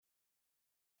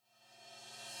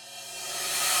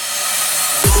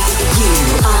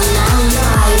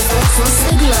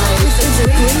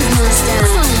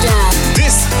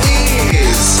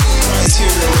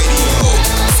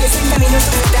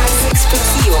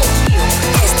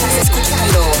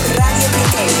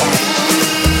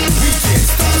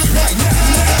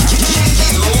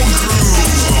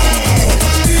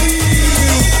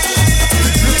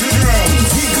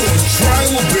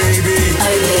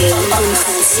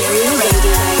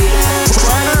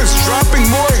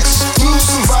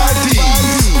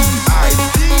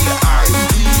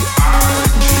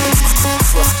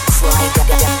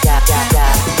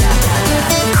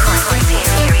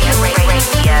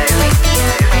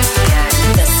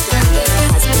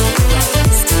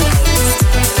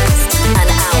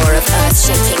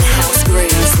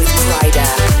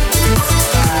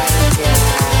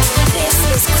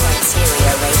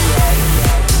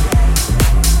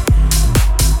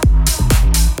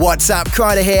What's up,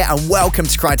 Kryder here, and welcome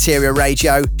to Kryteria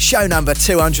Radio, show number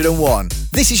 201.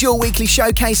 This is your weekly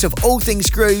showcase of all things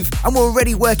groove, and we're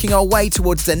already working our way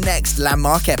towards the next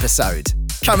landmark episode.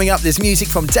 Coming up, there's music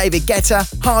from David Guetta,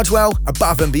 Hardwell,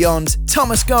 Above and Beyond,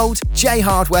 Thomas Gold, Jay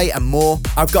Hardway, and more.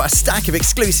 I've got a stack of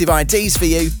exclusive IDs for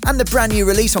you, and the brand new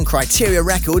release on Kryteria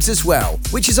Records as well,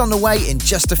 which is on the way in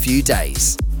just a few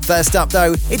days. First up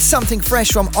though, it's something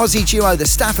fresh from Aussie duo The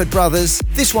Stafford Brothers.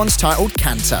 This one's titled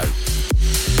Canto.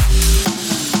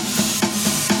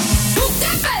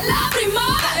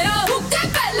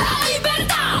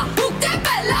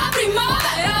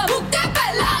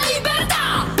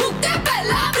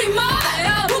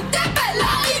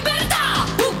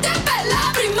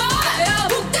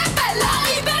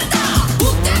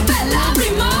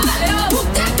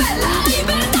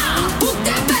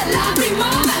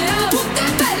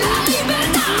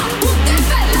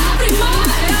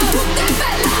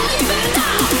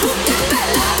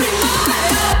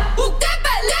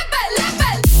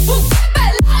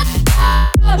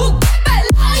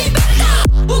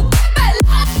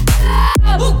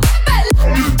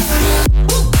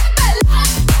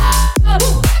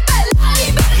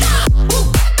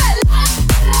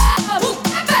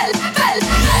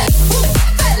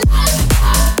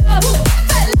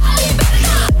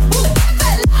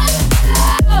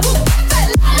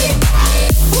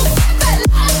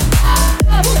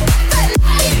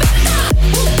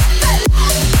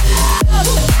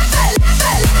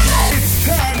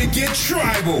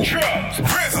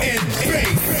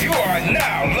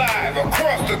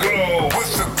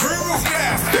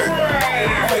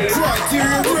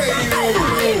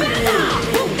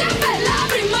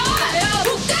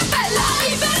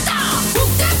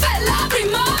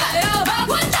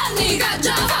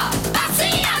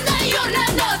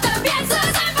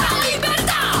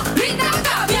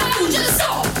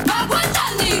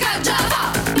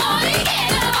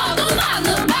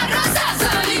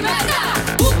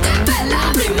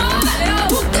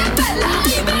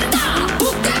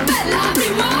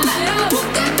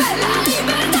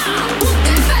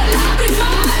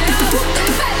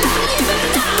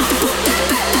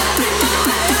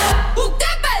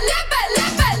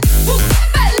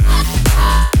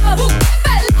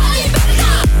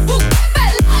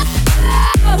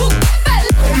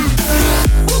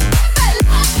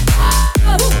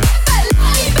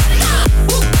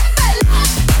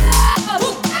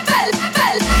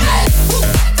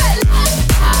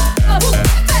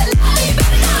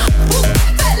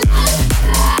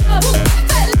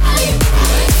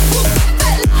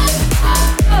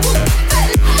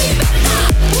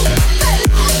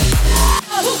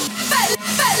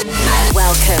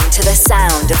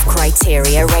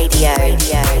 Kryteria Radio.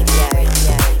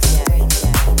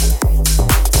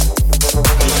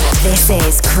 This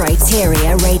is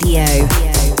Kryteria Radio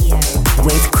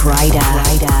with Kryder.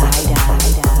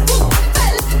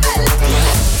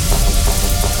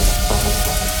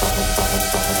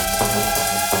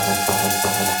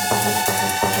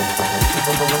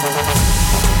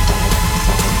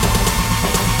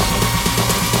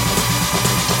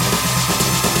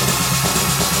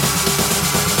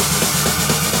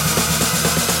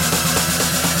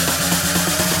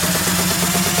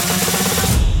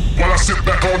 Sit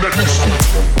back on that new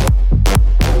school.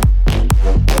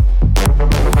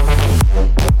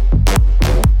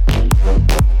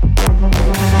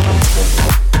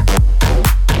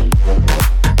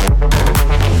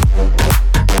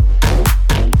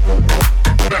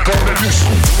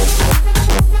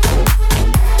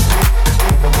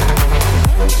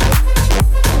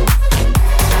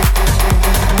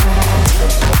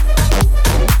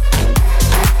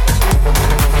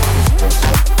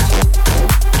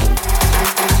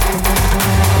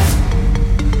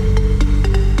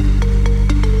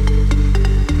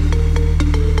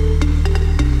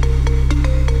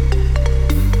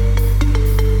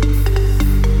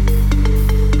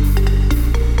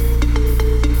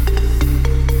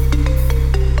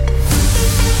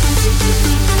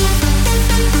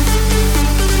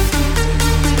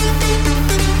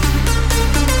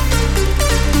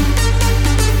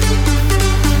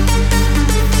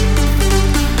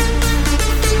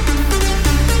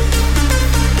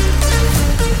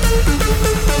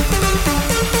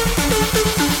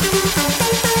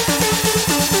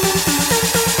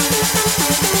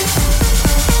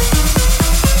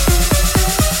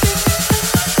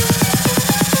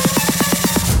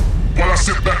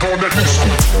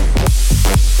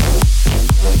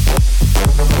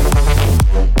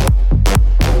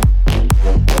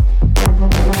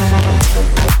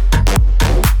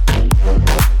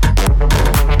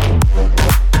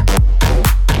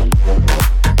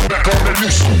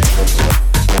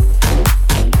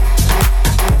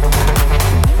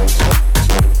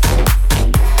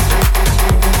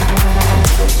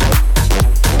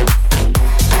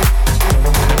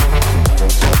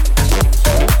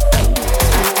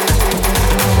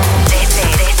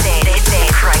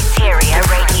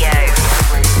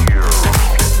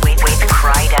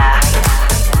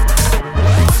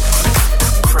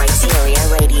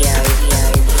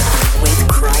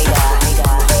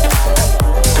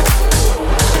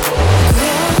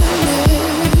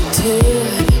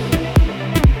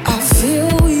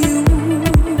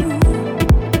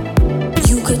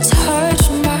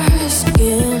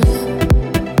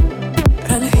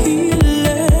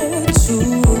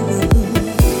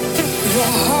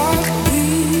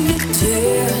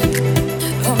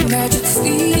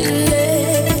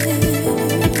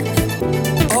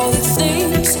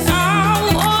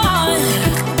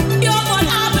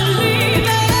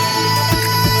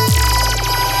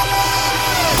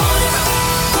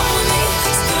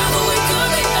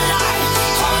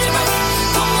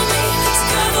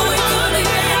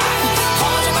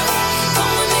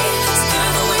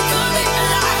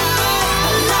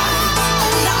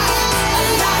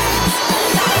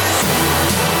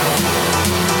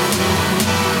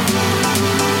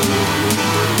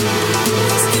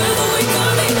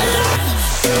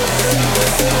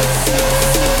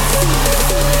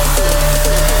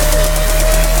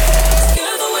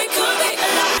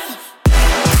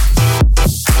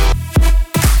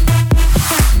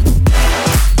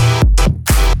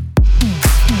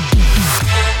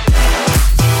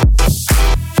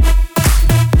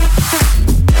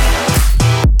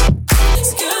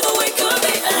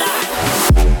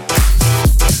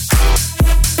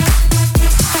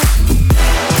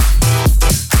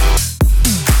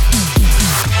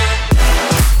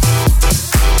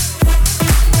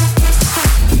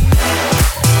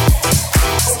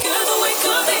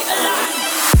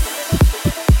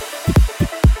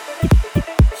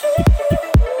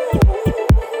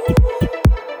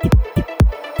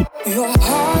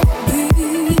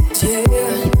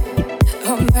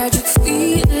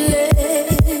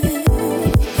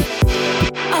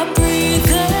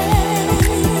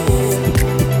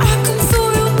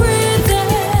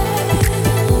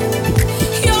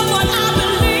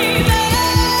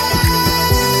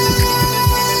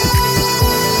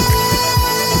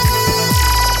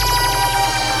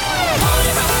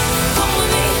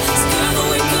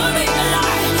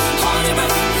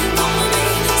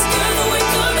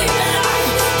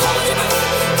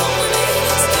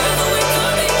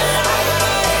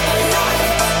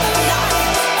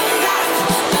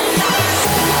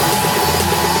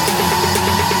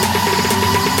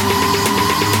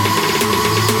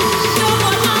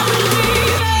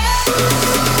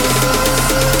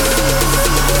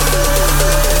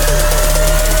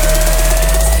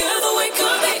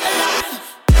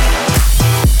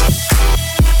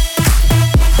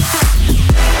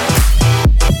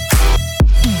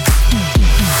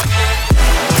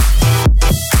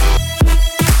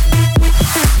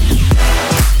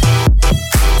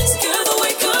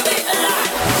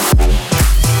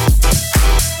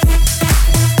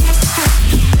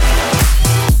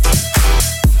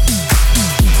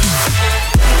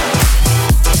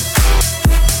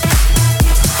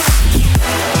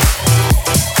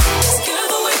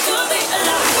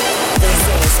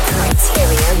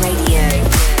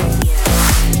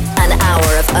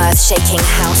 Shaking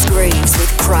house grooves with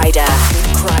Kryder.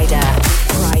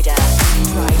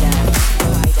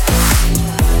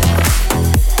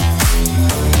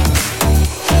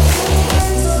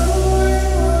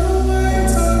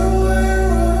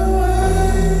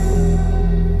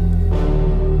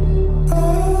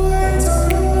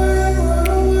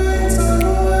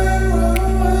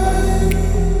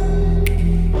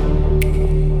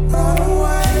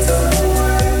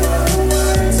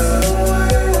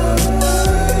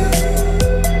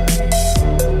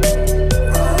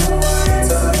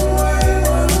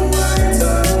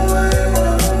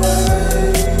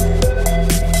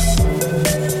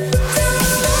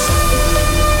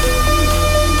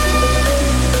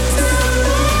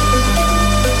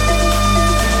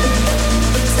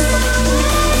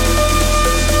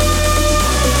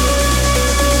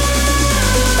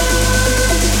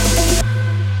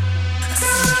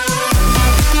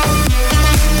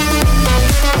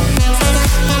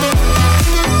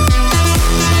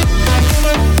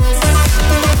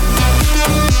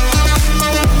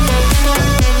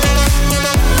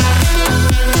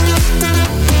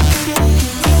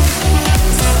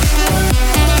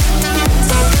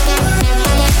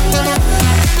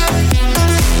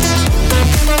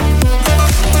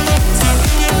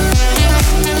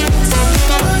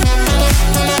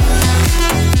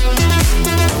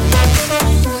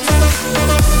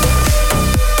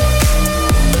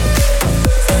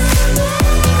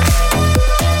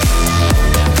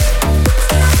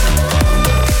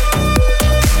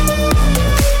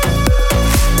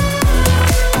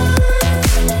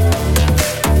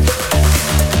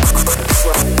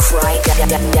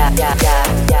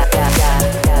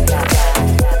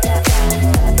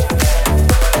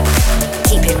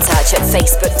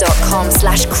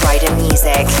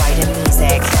 Facebook.com/CryderMusic.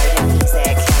 CryderMusic.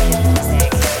 CryderMusic.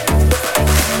 CryderMusic.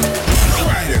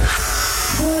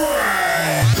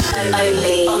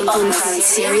 Only on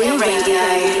Criteria Radio.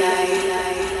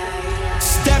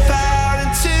 Step out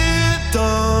into the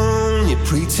dawn. You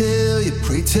pray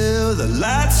till the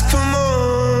lights come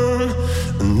on,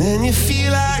 and then you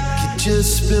feel like you've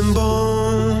just been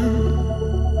born.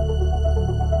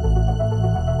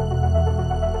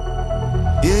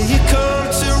 Yeah, you come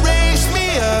to raise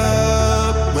me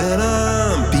up when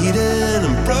I'm beaten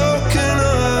and broken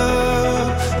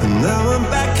up, and now I'm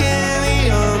back in the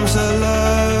arms of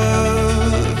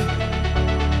love.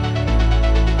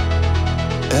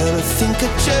 And I think I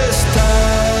just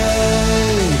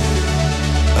died.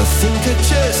 I think I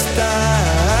just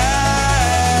died.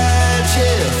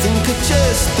 Yeah, I think I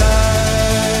just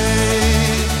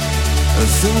died. I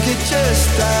think I just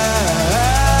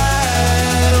died.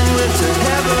 I went to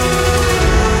heaven.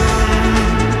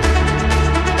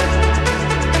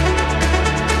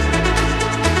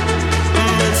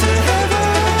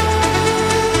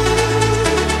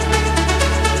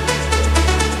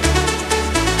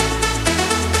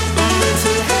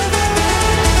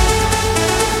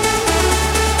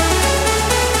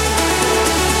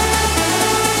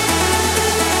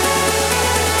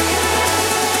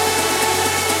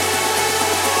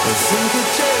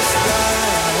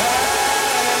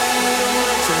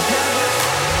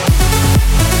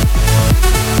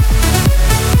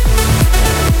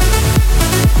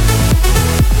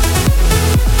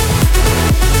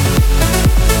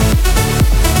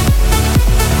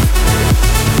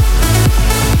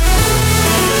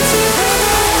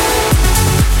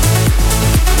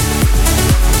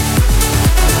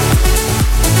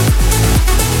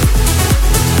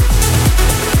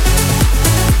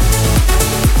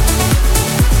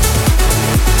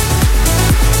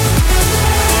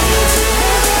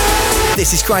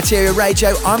 This is Criteria Radio,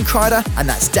 I'm Kryder, and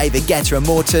that's David Guetta and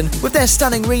Morton with their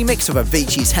stunning remix of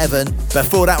Avicii's Heaven.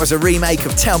 Before that was a remake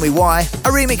of Tell Me Why, a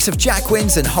remix of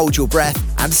Jacquin's and Hold Your Breath,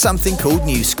 and something called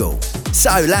New School.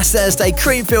 So, last Thursday,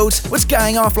 Creamfields was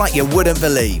going off like you wouldn't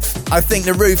believe. I think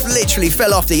the roof literally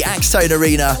fell off the Axtone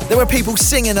Arena. There were people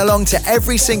singing along to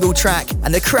every single track,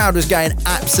 and the crowd was going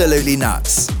absolutely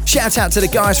nuts. Shout out to the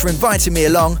guys for inviting me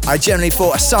along. I generally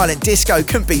thought a silent disco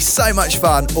couldn't be so much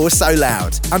fun or so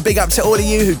loud. And big up to all of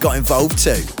you who got involved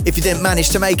too. If you didn't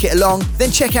manage to make it along,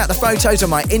 then check out the photos on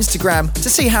my Instagram to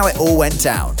see how it all went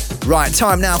down. Right,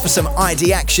 time now for some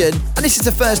ID action, and this is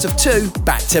the first of two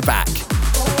back to back.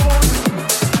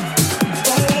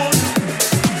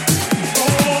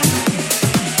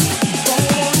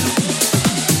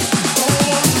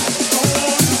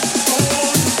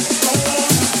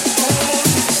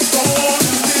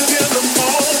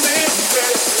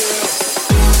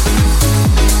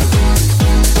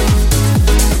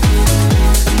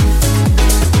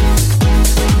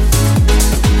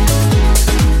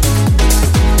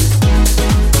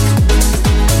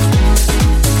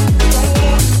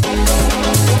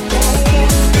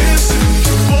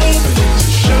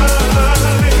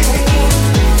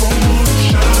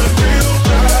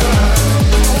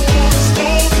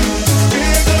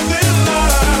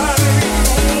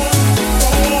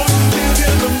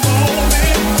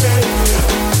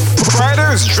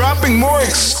 Dropping more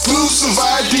exclusive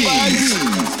IDs.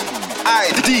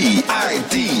 ID,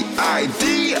 ID,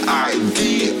 ID, ID,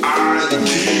 ID.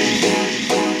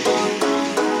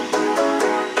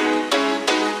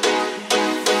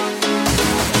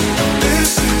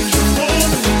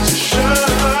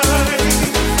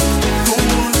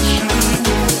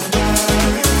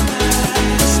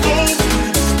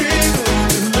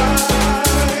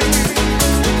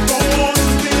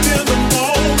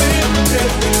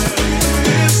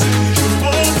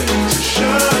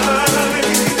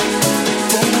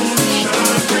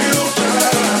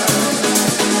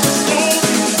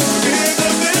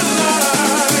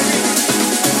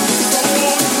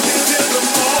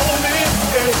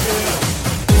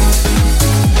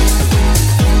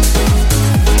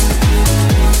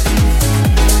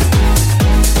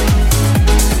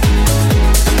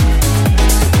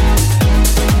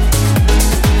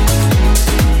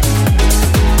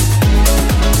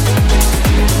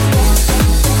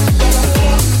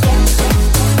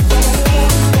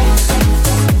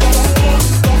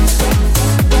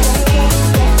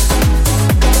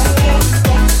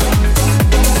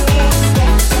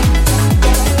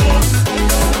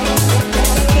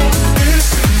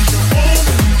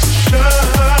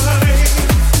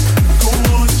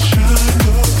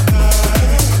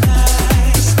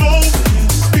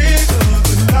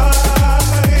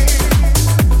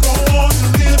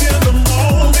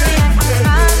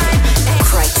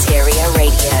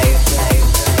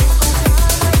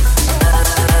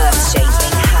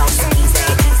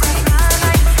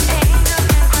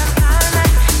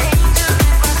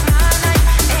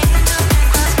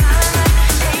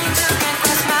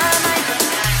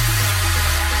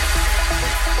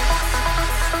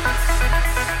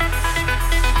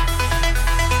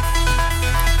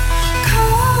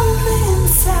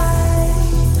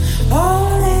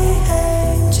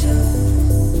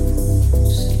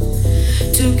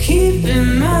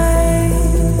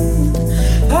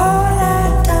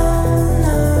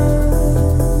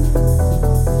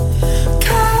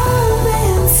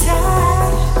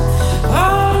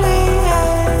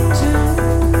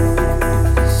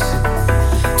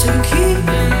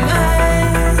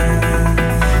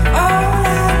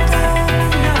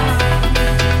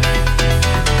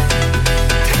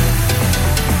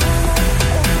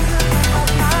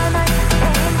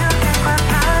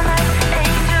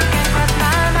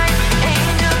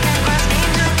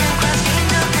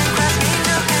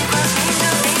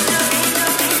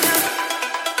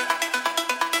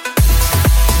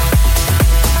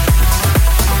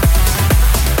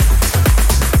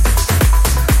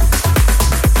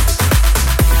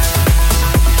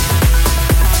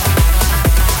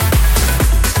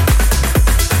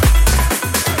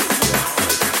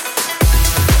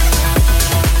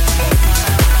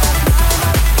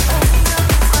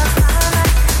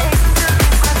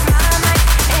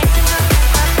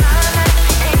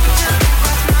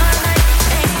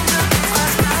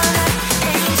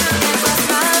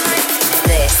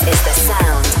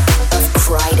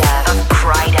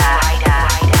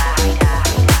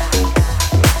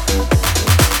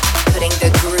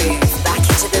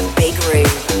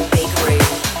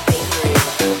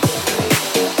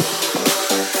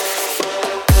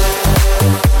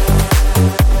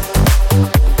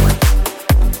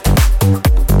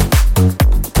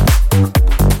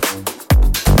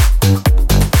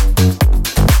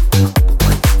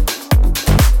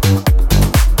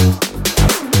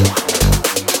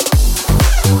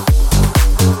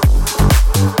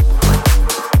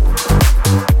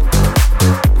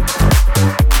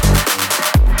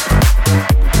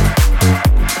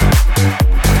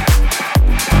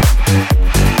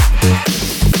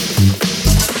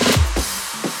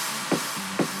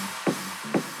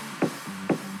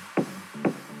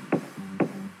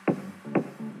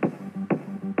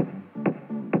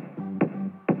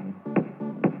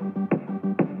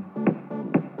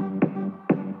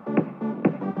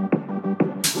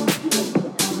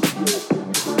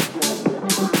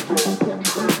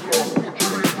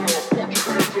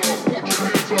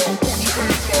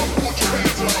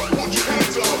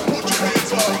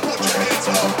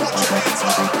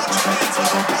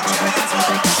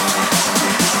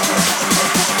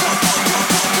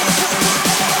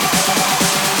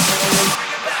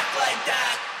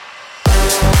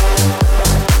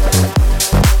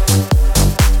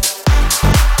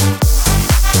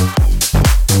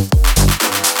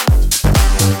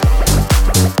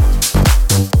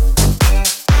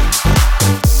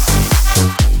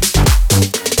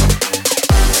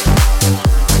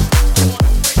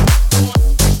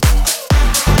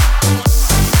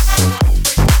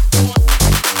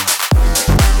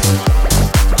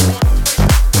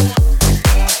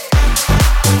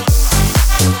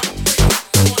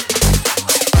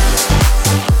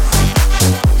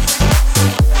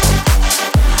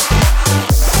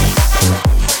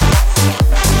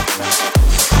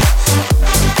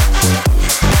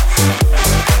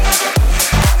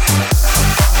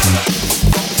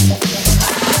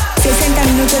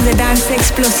 minutos de dance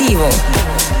explosivo.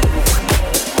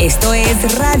 Esto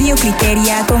es Radio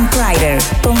Criteria con Kryder.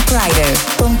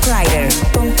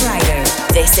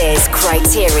 This is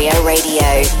Criteria Radio.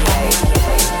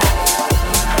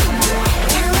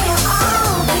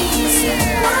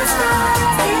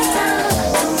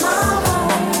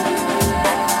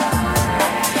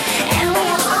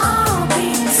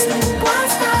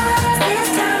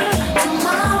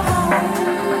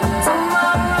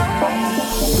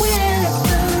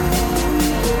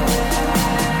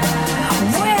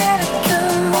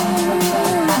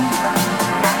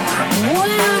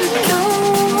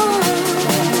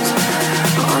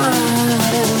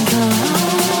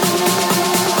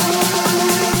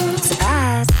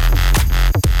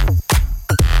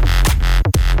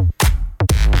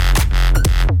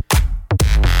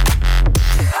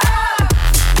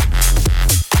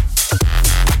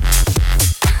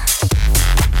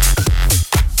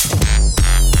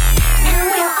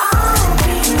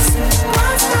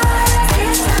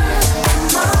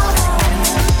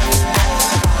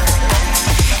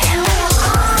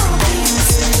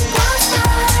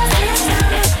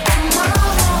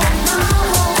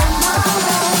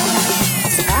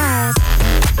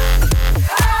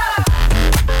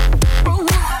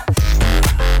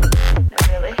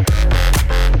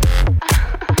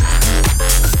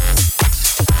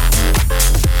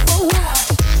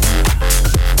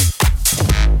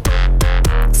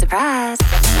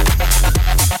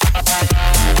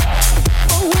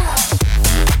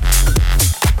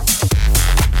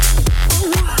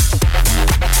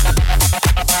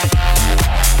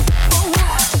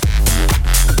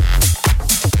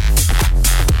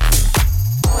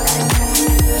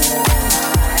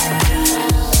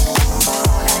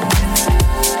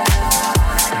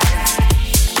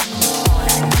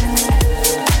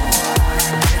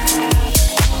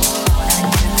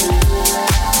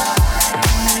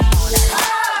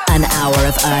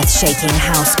 Shaking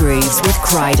house grooves with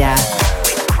Kryder.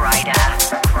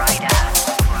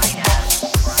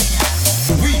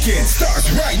 The weekend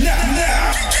starts right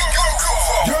now.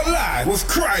 You're live with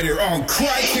Kryder on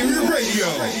Criteria Radio.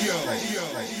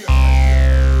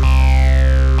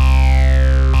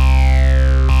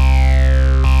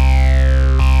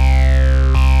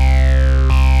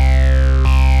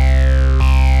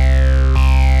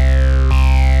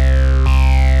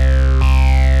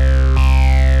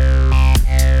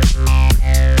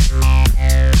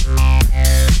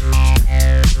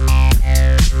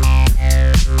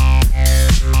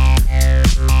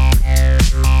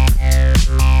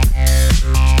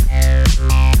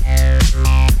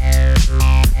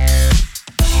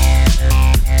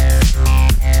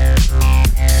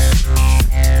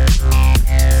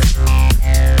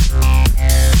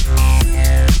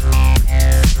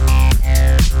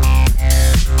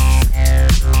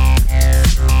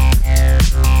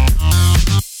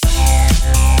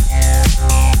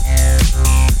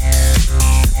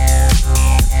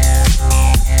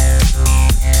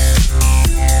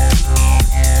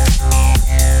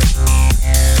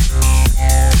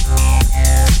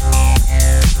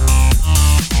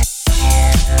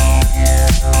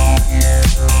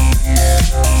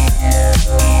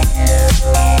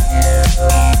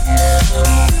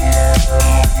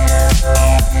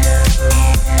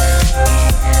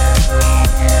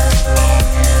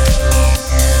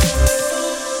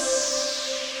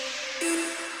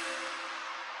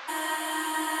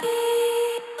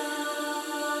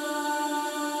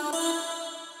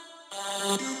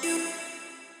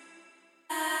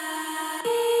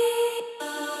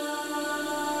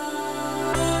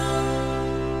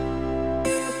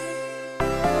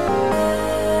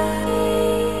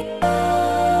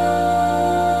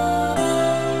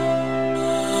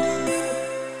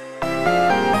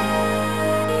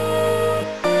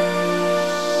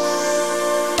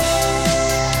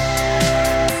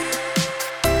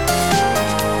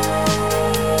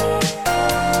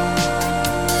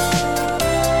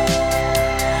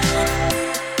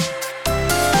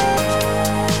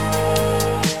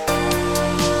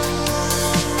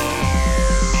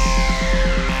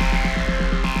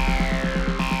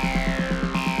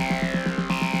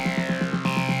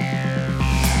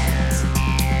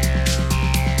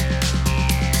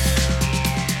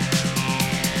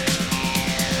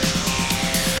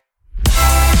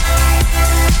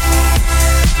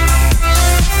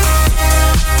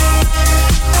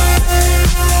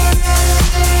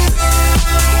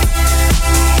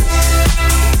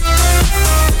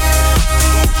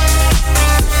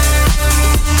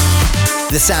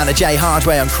 The sound of Jay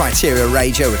Hardway on Criteria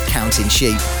Radio with Counting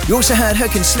Sheep. You also heard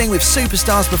Hook and Sling with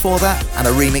Superstars before that, and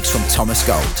a remix from Thomas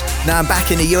Gold. Now I'm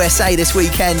back in the USA this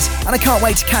weekend, and I can't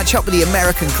wait to catch up with the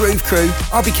American Groove Crew.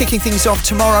 I'll be kicking things off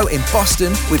tomorrow in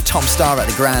Boston with Tom Starr at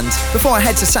the Grand, before I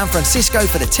head to San Francisco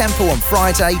for the Temple on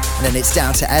Friday, and then it's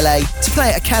down to LA to play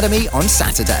at Academy on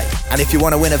Saturday. And if you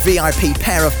want to win a VIP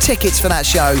pair of tickets for that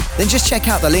show, then just check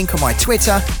out the link on my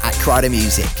Twitter at Kryder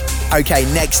Music. Okay,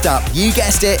 next up, you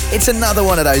guessed it, it's another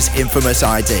one of those infamous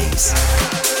IDs.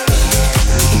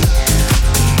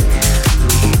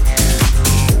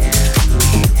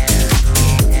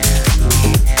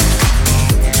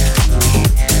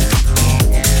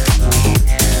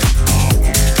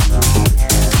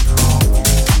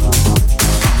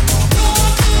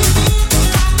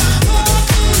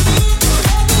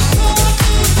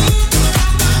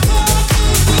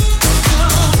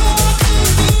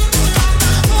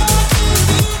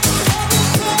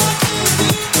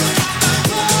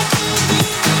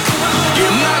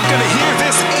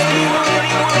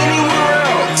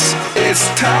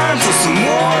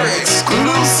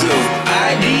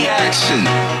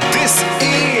 This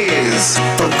is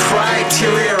for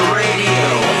Criteria Radio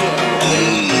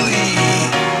only.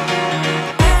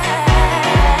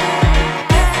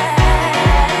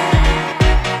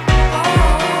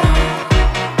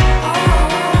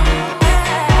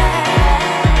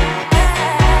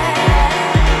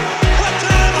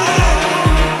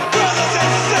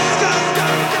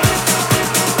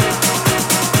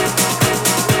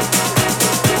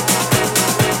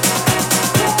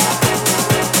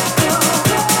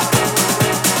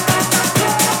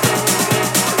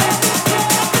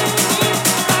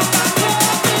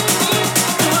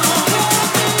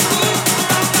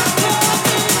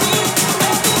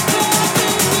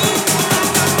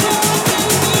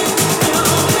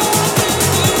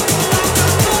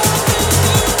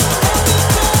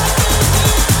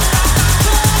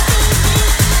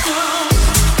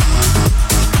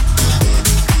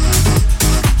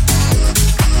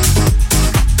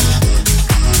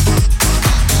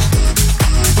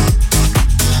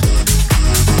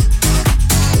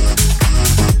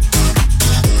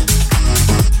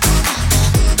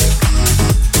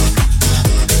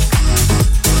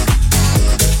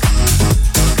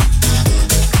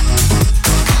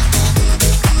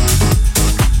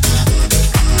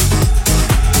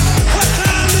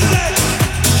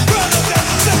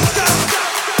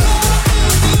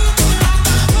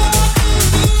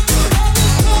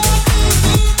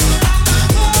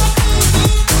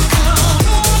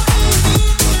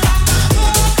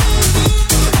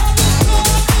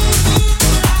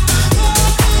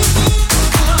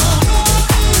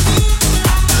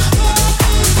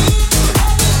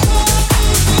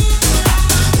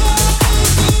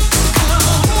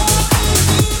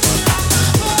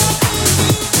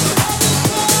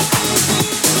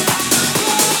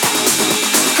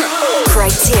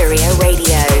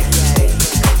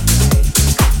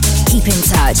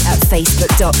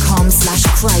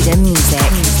 Facebook.com/Kryder Music.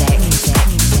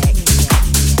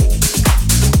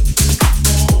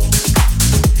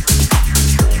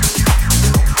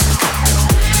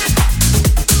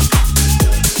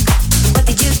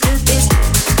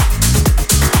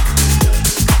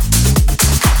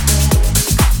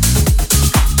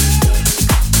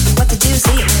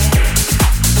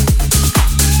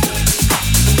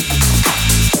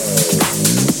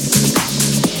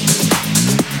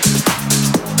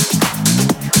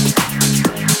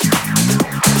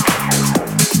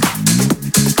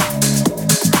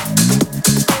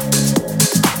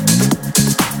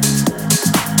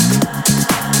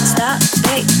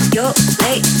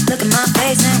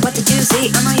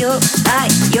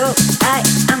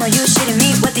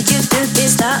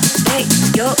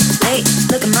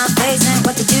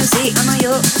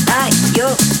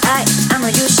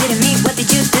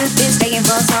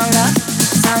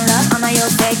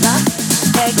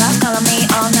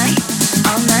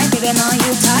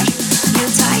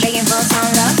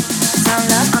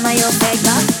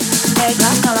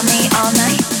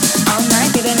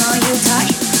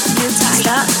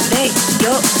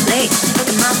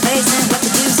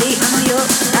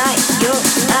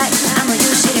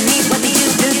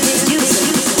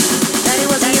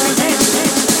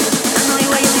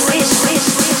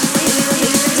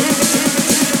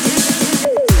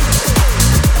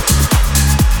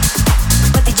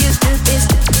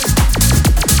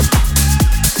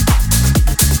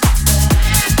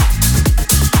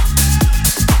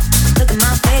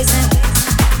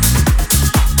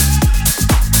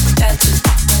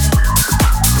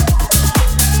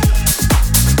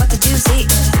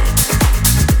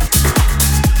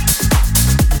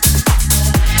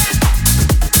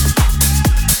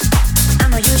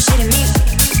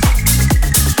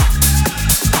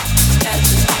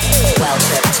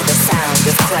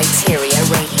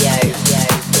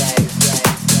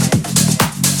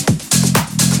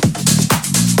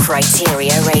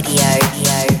 Criteria Radio.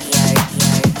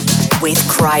 With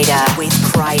Kryder.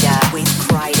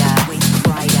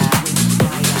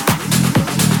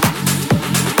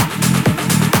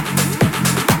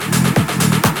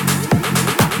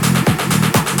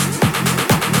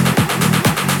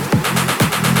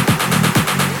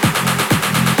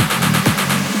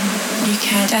 You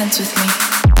can't dance with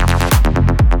me.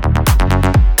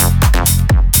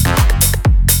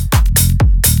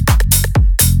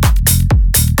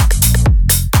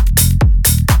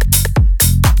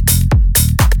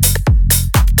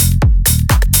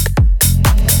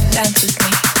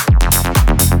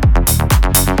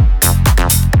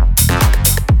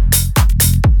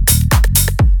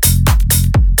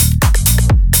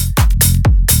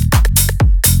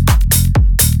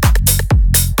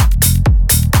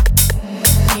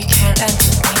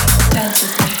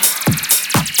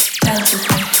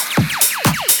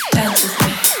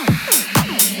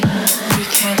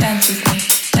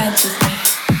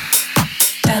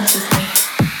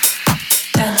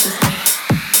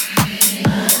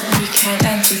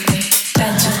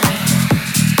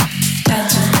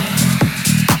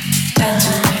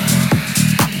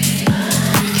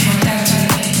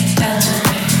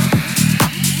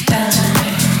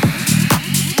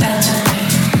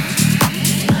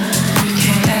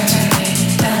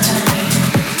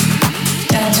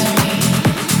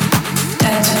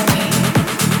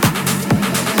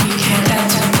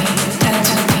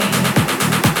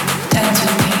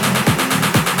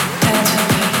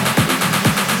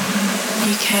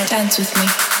 Dance with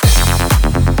me.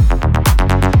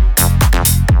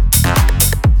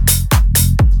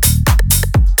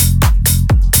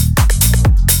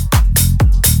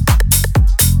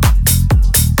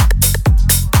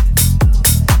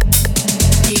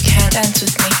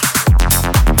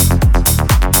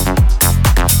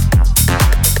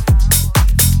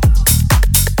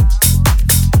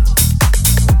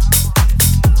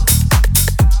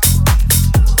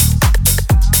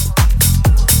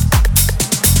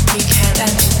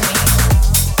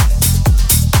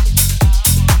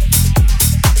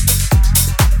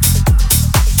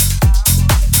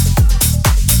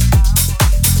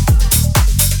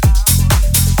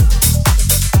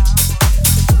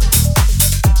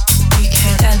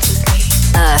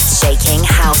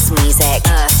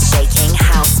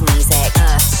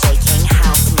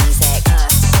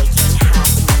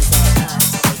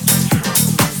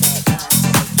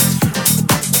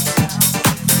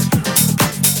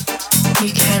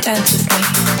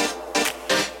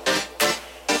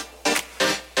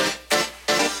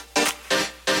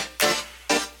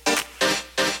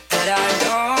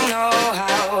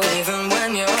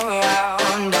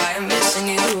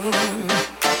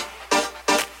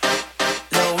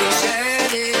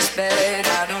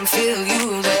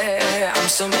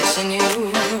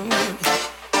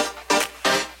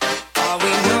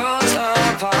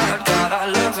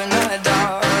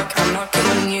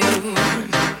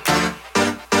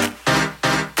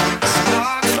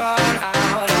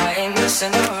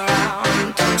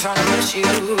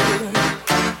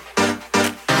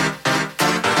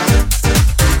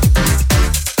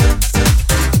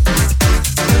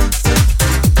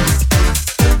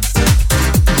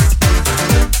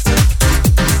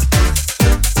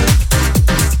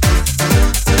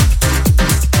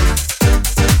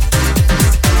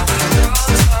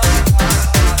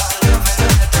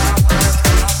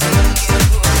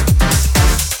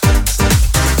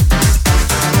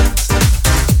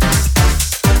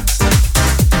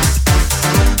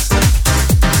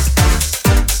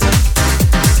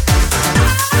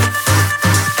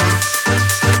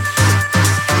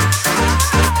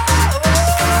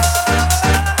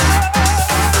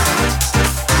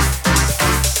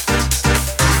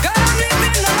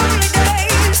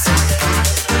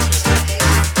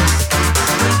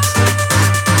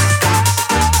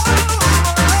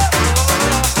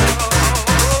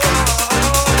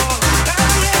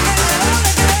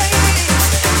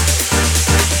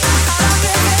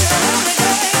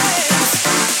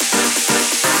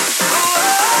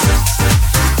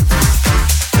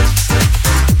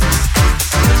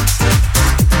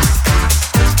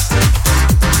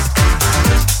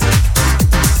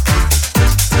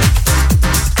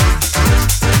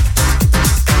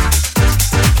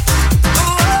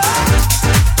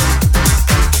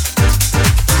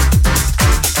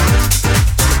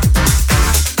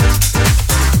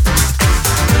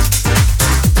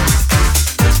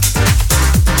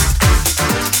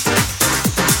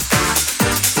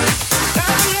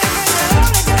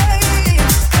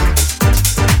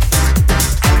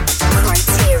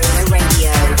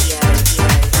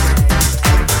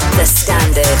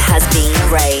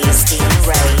 has been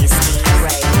raised.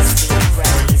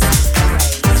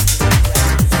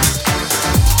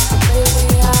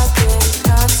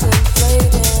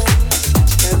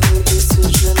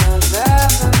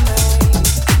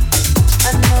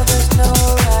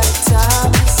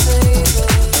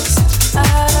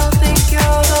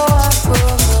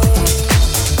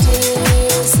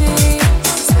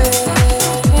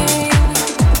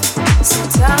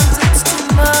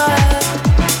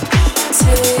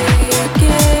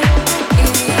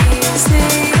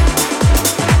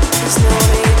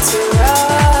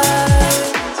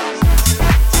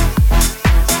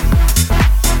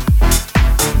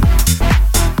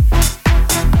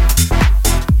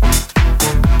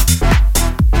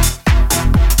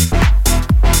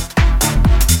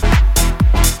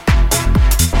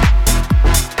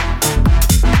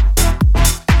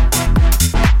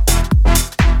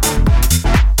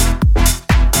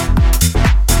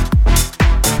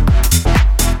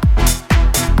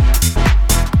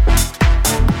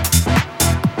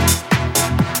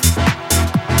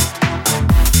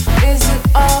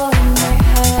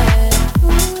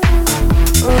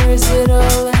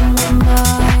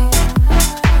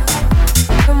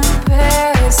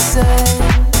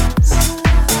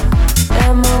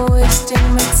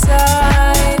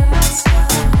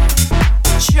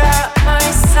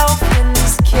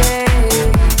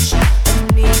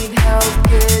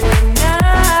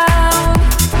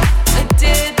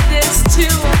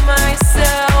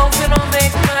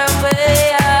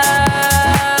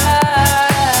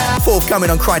 Coming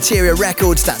on Criteria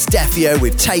Records, that's Defio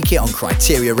with Take It on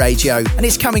Criteria Radio, and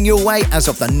it's coming your way as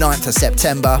of the 9th of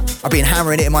September. I've been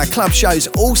hammering it in my club shows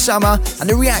all summer, and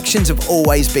the reactions have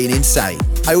always been insane.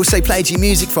 I also played you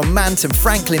music from Mant and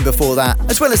Franklin before that,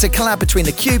 as well as a collab between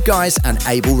the Cube Guys and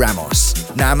Abel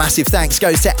Ramos. Now, a massive thanks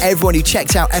goes to everyone who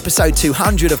checked out episode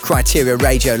 200 of Criteria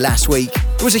Radio last week.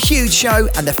 It was a huge show,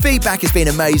 and the feedback has been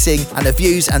amazing, and the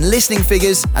views and listening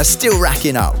figures are still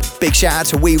racking up. Big shout out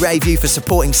to We Rave You for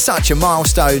supporting such a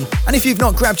milestone, and if you've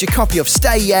not grabbed your copy of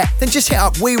Stay yet, then just hit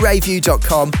up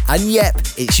weraveyou.com, and yep,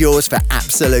 it's yours for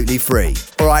absolutely free.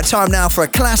 Alright, time now for a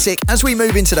classic as we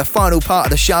move into the final part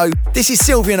of the show. This is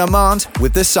Sylvia and Armand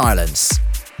with The Silence.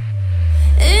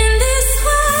 In this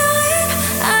world,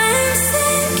 I am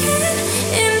sinking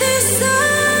in this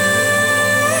silence.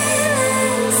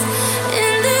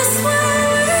 In this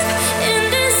world,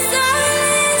 in this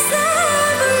silence, I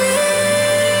believe.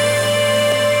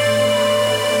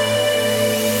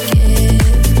 Give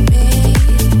me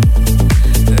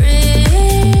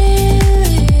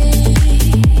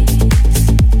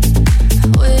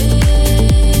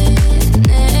witness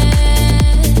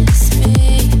me.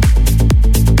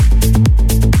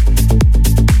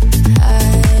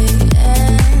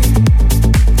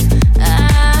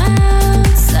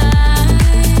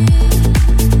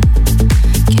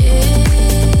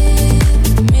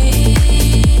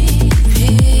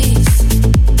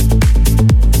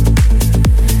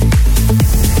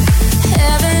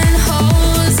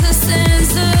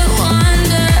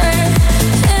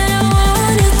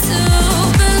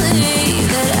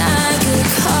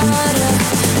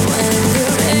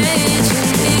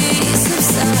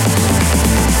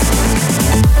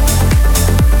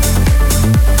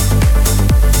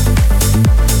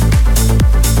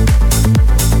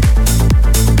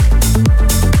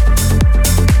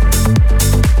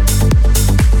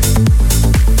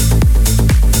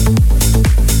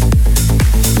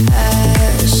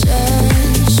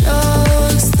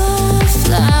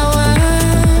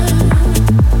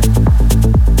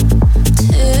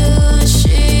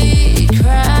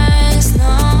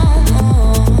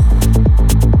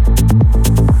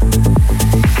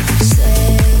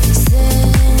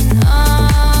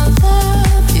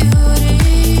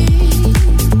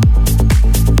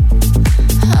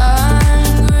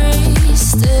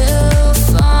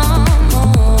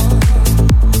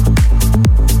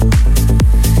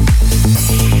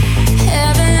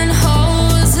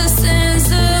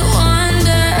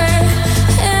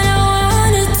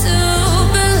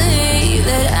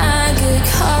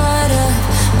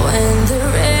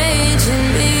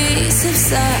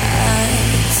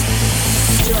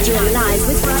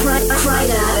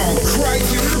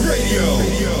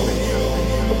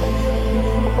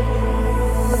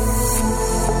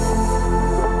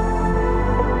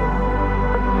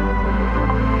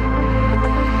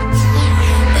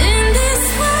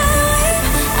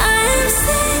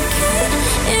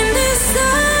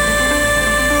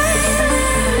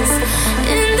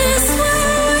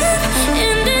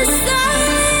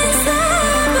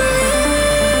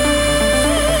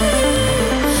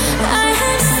 I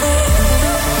have seen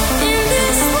in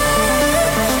this world,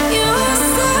 you are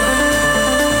so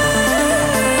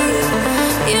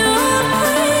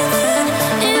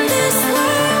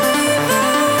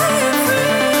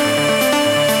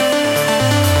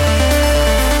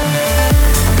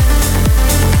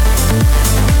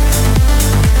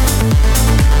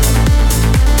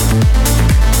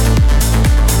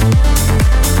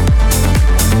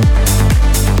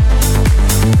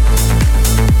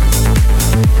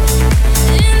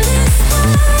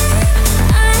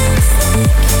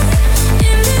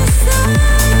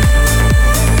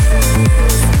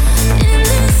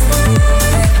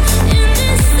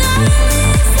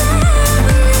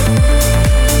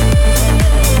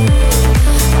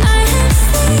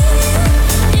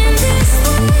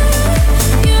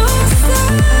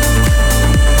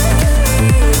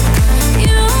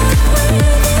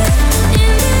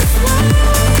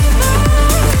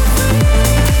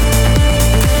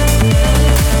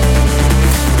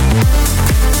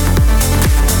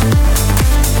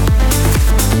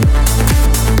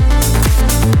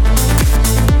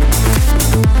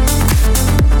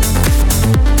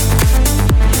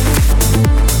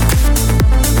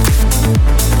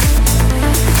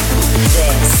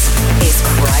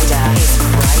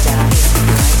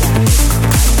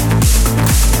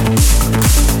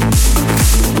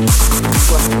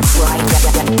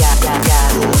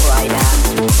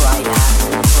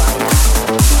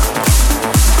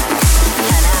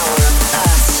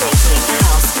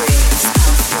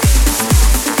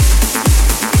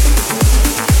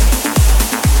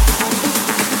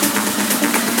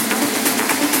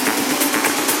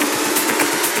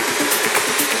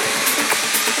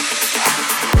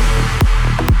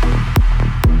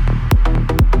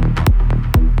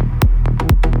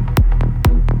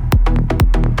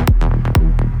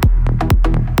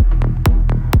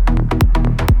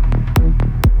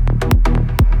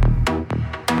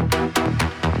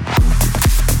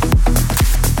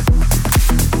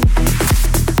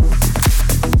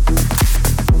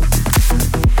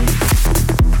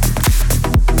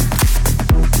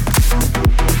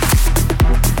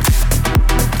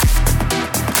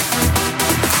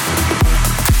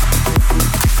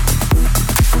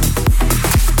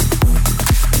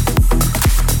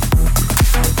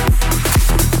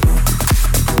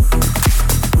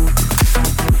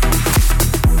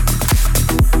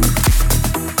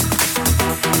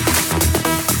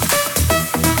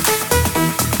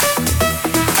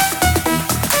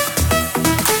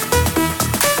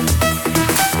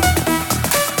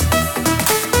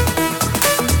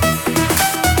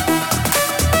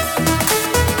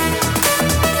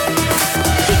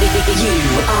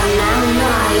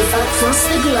across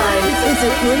the globe with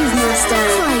the Groove Master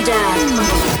Friday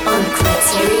on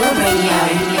Criteria Radio.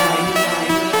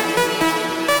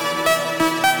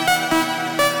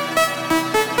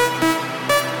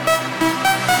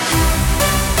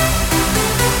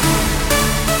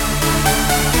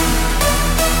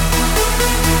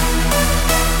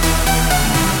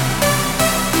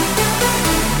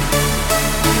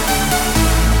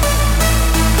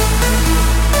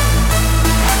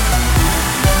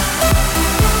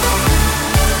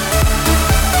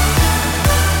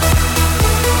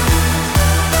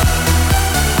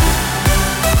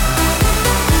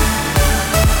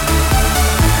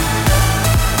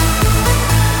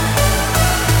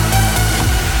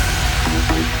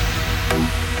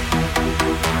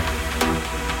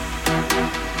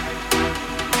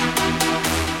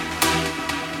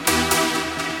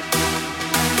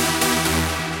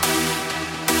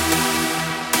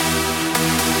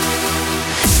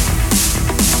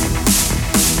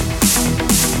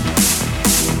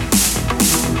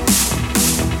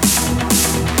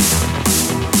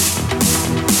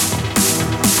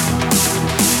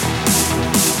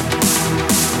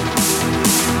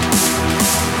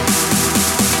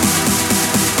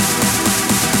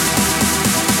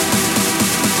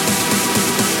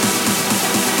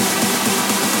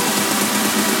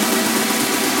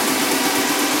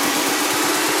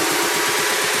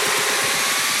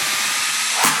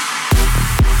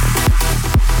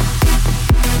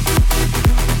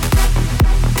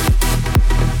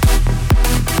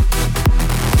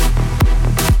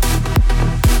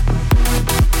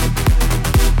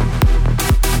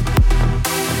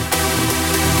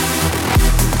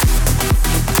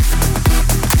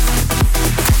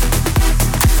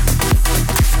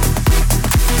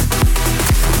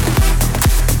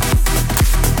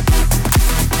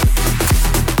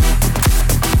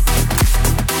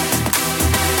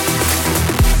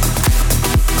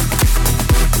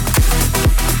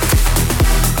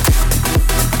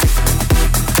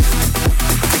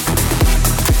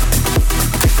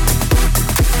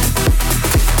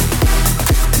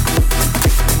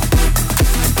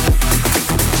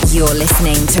 You're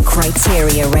listening to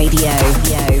Criteria Radio.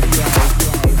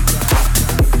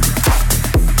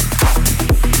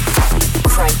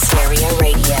 Criteria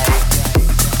Radio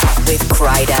with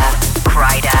Kryder.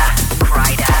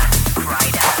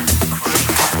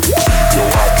 Yo,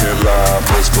 I can't lie,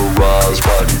 mesmerized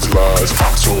by these lies.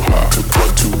 I'm so high, took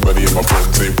one too many of my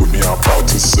friends ain't with me, I'm about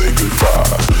to say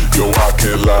goodbye. Yo, I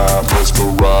can't lie,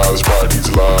 mesmerized by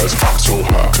these lies. I'm so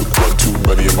high, took one too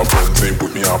many of my friends ain't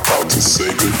with me, I'm about to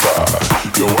say goodbye.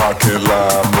 Yo, I can't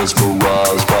lie,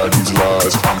 mesmerized by these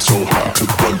lies. I'm so high,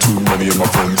 took one too many of my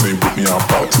friends ain't with me, I'm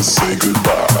about to say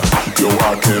goodbye. Yo,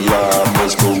 I can't lie,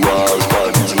 mesmerized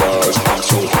by these lies. I'm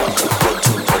so high, took one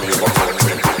too many of my friends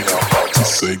ain't with me, I'm about to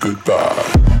say goodbye.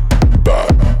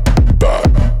 Bye, bye,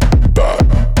 bye,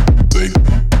 say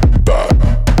bye,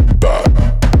 bye,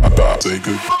 bye, say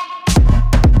goodbye.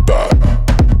 Bye,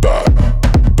 bye,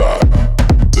 bye,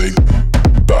 say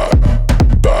bye,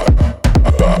 bye,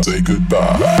 bye, say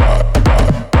goodbye.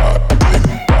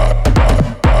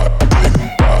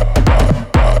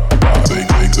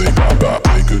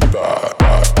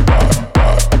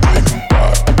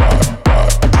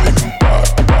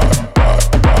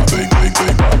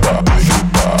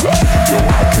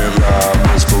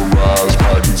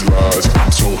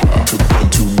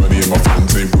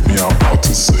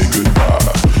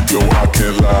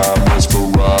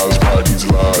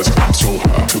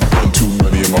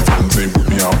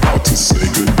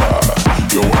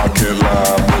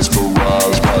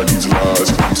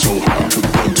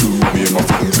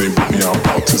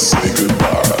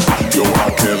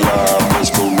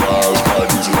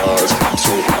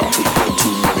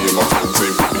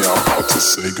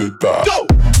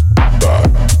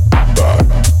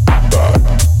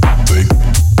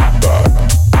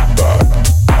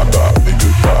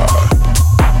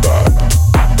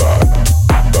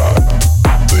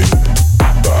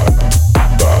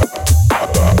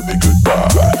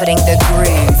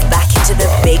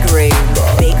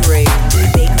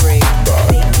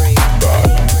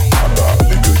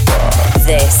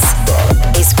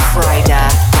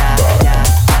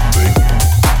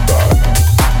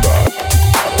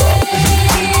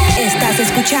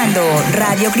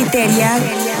 Radio Criteria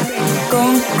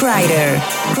con Kryder.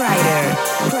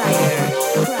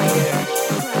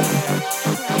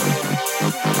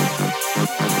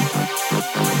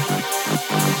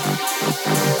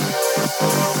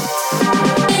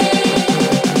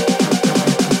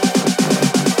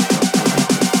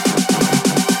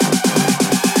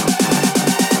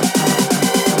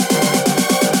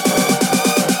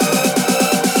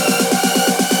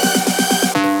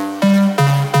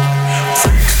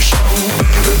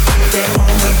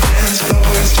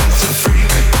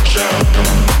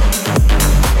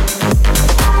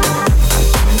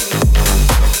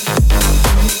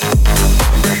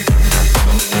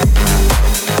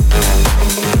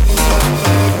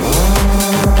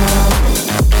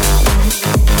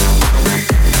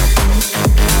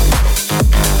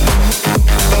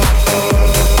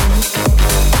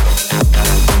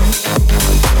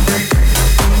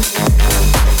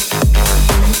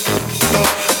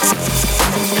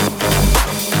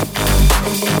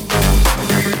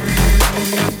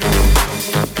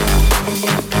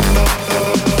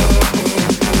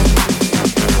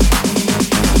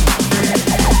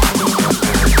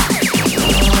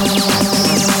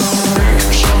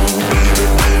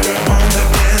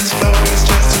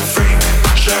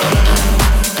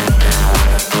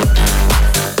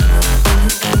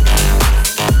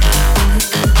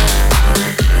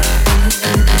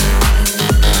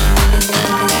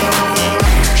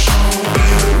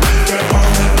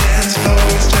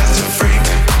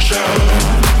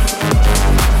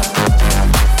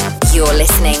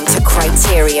 listening to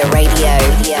Criteria Radio.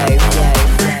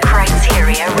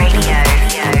 Criteria Radio.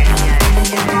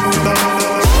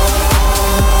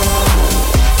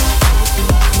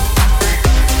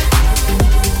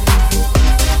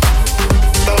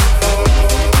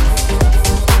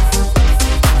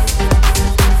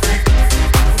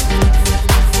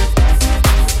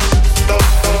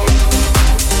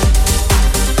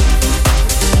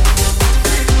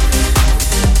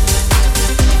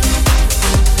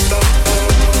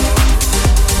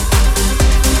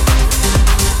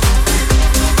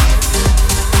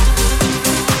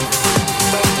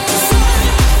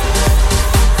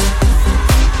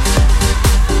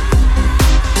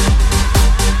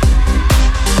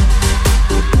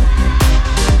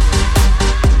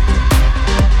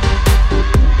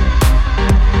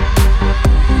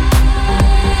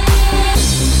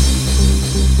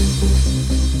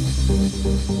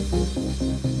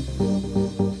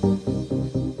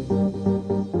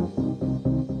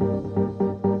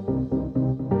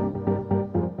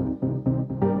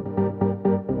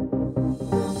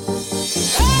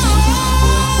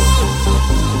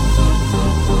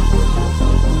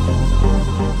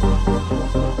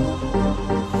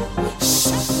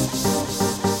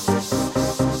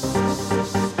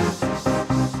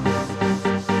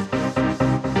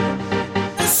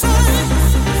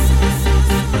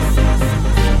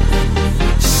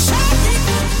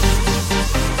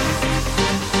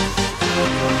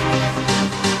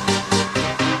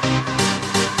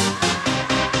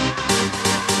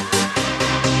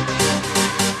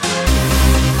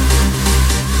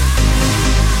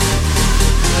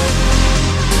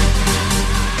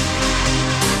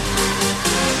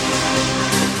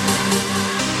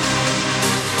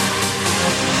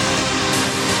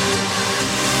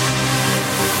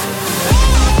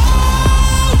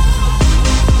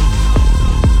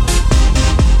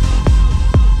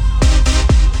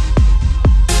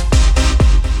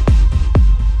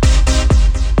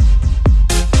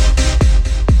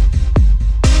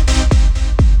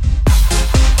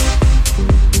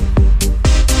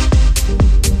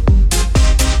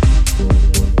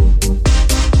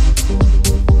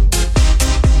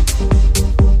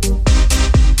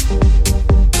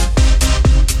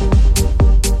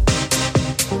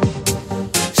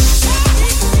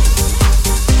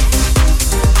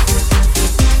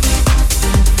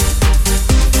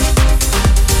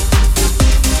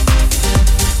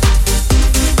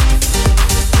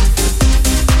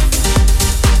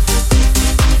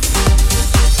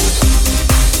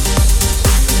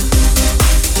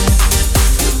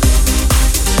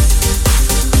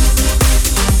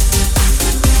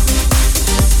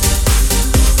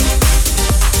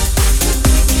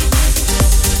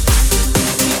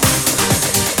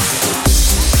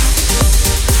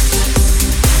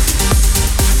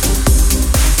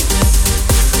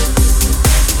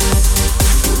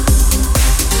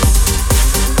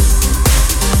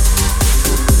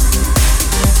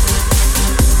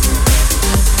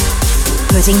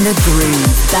 Putting the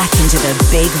groove back into the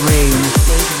big room.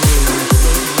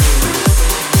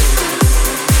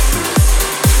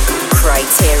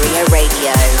 Criteria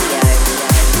Radio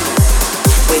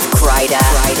with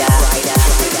Kryder.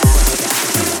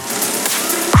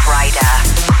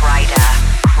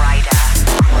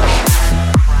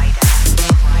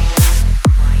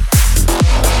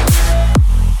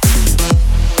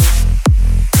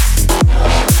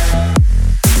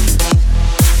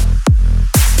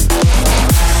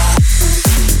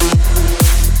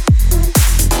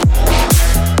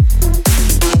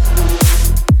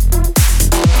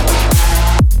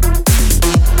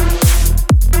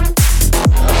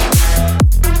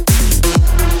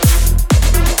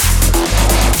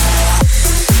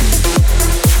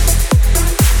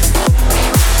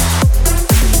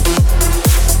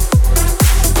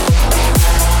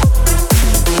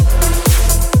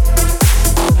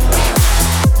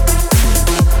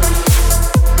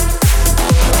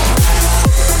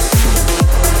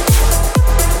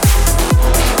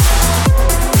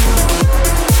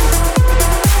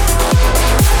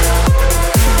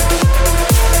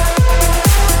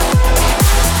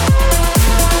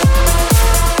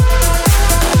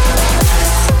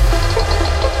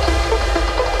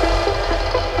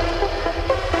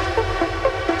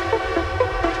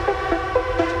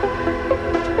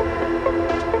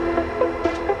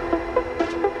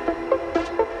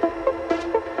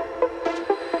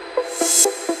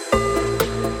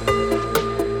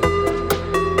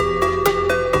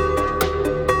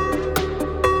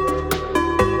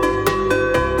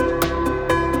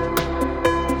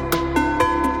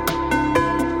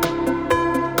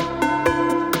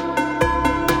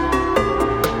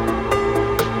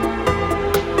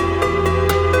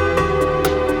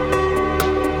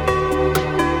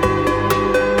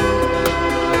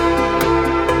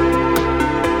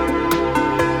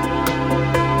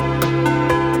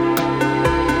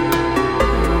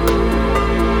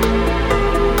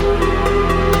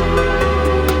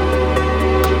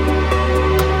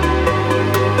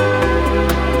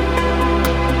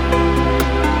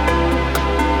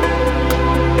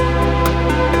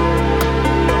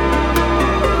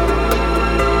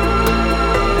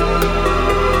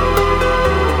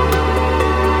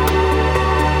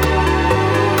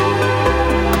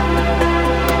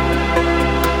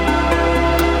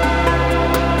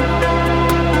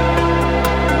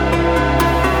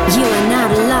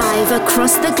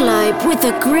 across the globe with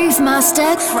the Groove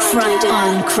Master Friday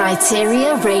on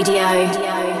Criteria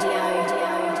Radio.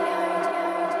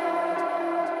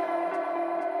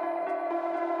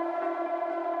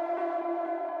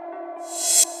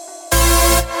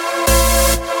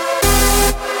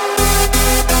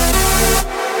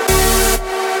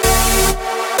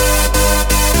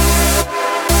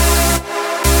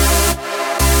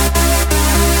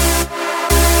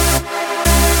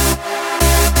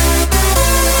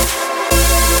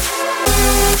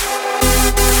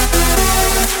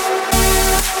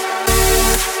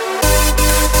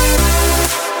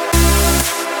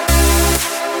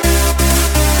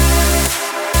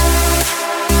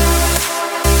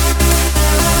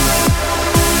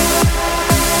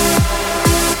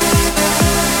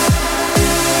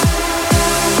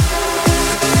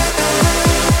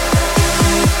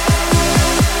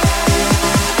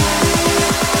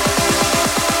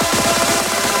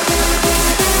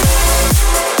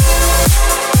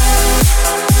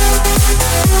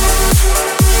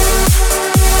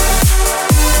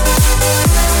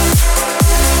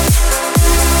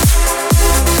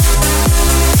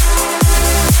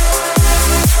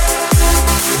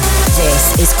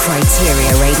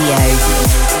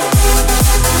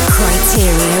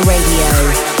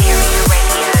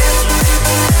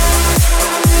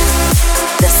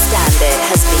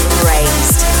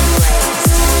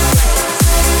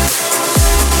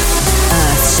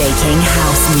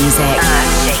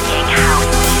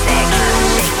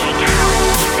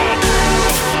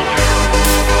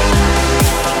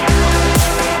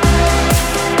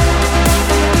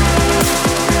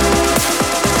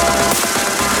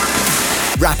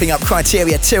 Wrapping up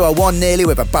Criteria 201 nearly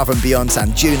with Above and Beyond's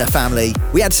Anjuna Family.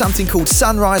 We had something called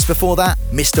Sunrise before that,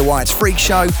 Mr. White's Freak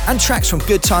Show, and tracks from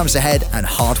Good Times Ahead and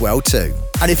Hardwell too.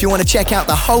 And if you want to check out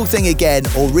the whole thing again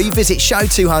or revisit Show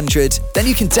 200, then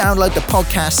you can download the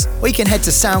podcast or you can head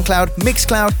to SoundCloud,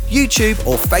 Mixcloud, YouTube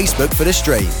or Facebook for the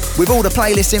stream, with all the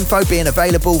playlist info being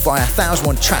available via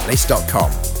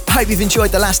 1001tracklist.com. I hope you've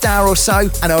enjoyed the last hour or so,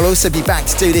 and I'll also be back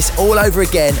to do this all over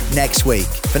again next week.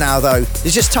 For now though,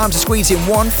 there's just time to squeeze in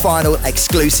one final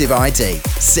exclusive ID.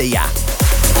 See ya!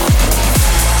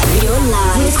 You're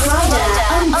live with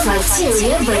Kryder on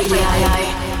Criteria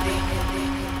Radio.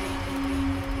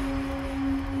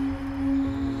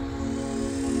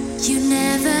 You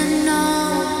never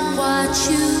know what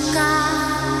you got.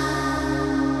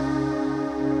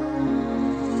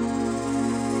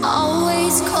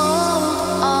 Always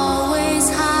cold, always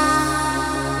high.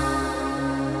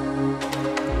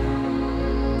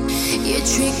 You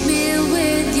trick me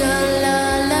with your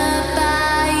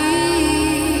lullaby.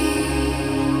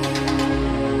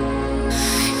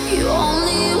 You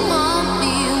only want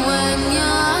me when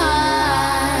you're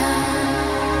high.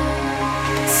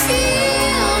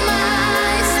 Feel my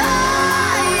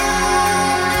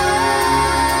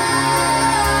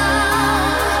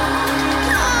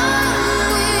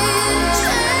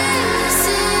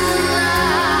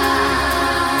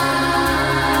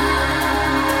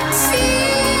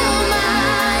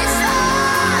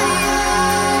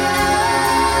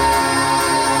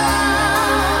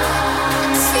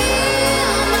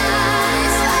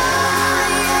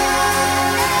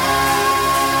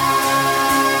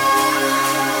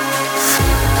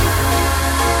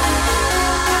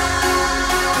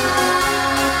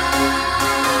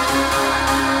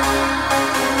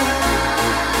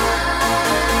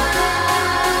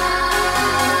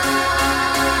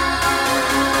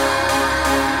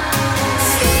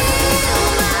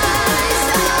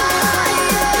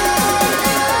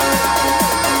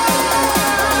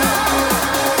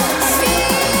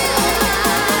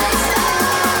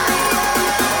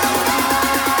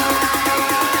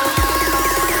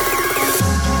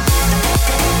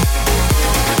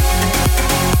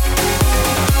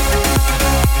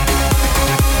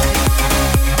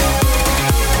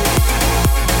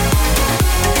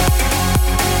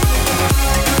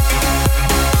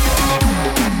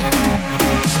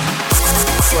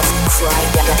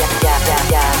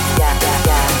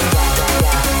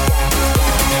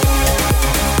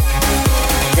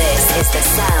This is the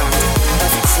sound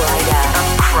of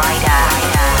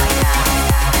Kryder.